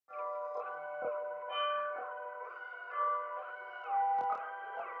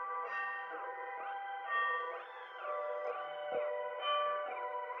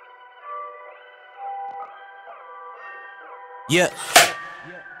Yeah.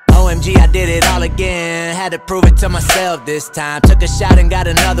 OMG, I did it all again. Had to prove it to myself this time. Took a shot and got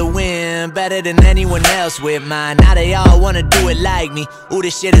another win. Better than anyone else with mine. Now they all wanna do it like me. Ooh,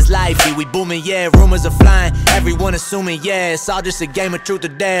 this shit is lifey. We booming, yeah, rumors are flying. Everyone assuming, yeah, it's all just a game of truth or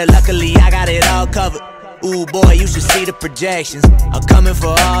dare. Luckily, I got it all covered. Ooh, boy, you should see the projections. I'm coming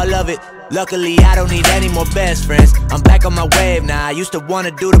for all of it. Luckily, I don't need any more best friends. I'm back on my wave now. I used to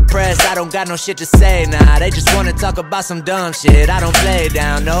wanna do the press. I don't got no shit to say now. They just wanna talk about some dumb shit. I don't play it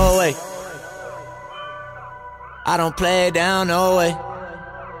down, no way. I don't play it down, no way.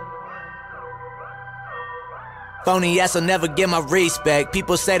 Phony ass will never get my respect.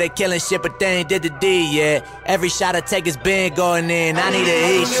 People say they killing shit, but they ain't did the D yet. Every shot I take is been going in. I need a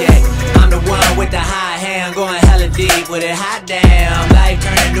heat check. I'm the one with the high hand, going hella deep with it. Hot damn, life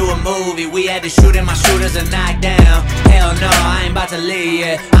turned into a movie. We had to shoot and my shooters are knocked down. Hell no, I ain't about to leave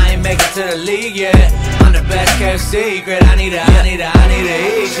yet. I ain't make it to the league yet. I'm the best kept secret. I need a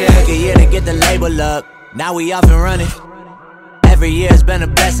heat check. Took a year to get the label up. Now we off and running. Every year's been a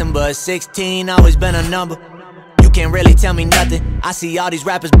blessing, but 16 always been a number. Can't really tell me nothing. I see all these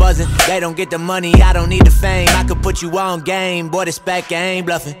rappers buzzing. They don't get the money, I don't need the fame. I could put you on game, boy, this Speck ain't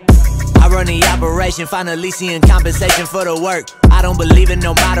bluffing. I run the operation, finally seeing compensation for the work. I don't believe in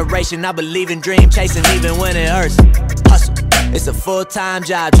no moderation. I believe in dream chasing even when it hurts. Hustle, it's a full-time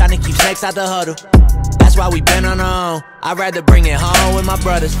job, trying to keep snakes out the huddle. That's why we been on our own. I'd rather bring it home with my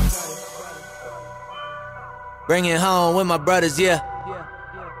brothers. Bring it home with my brothers, yeah.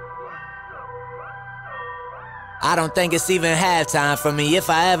 I don't think it's even halftime for me. If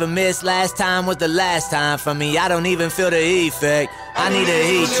I ever missed, last time was the last time for me. I don't even feel the effect. I need a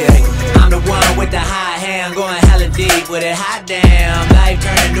heat check. I'm the one with the high hand, going hella deep with it. Hot damn, life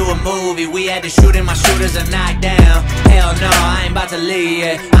turned into a movie. We had to shoot and my shooters are knocked down. Hell no, I ain't about to leave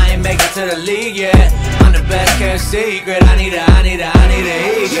yet. I ain't make it to the league yet. I'm the best kept secret. I need a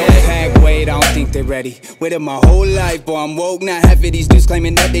heat check. Pack weight, I don't think they're ready. With it my whole life, boy, I'm woke, not heavy. These dudes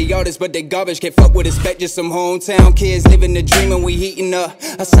claiming that they artists, but they garbage. Can't fuck with respect, just some hometown kids living the dream and we heating up.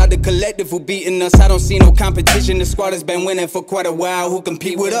 Outside the collective who beating us. I don't see no competition. The squad has been winning for quite a while. Who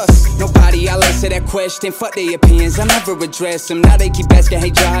compete with us? Nobody. I'll answer that question. Fuck their opinions. I never address them. Now they keep asking,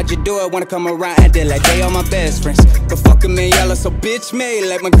 hey Joe, how'd you do it? Wanna come around acting like they are my best friends. But fuck them, man, y'all are so bitch made.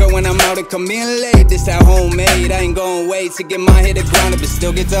 Like my girl when I'm out and come in late. This that homemade. I ain't gonna wait to get my head to ground but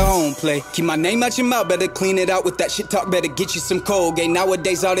still get to home play. Keep my name out your mouth. Better clean it out with that shit talk. Better get you some Colgate.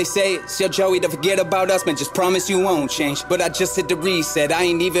 Nowadays all they say is, yo Joey, don't forget about us, man. Just promise you won't change. But I just hit the reset. I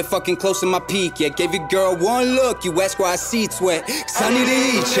ain't even fucking close to my peak yet. Gave your girl one look. You ask why I seats wet. Cause I need a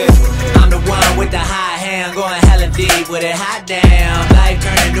heat check. I'm the one with the high hand, going hella deep with it. Hot damn, life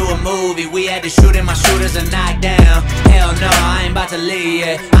turned into a movie. We had to shoot and my shooters are knocked down. Hell no, I ain't about to leave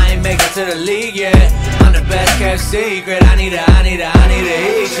yet. I ain't make it to the league yet. I'm the best kept secret. I need a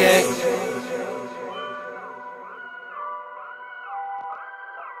heat check.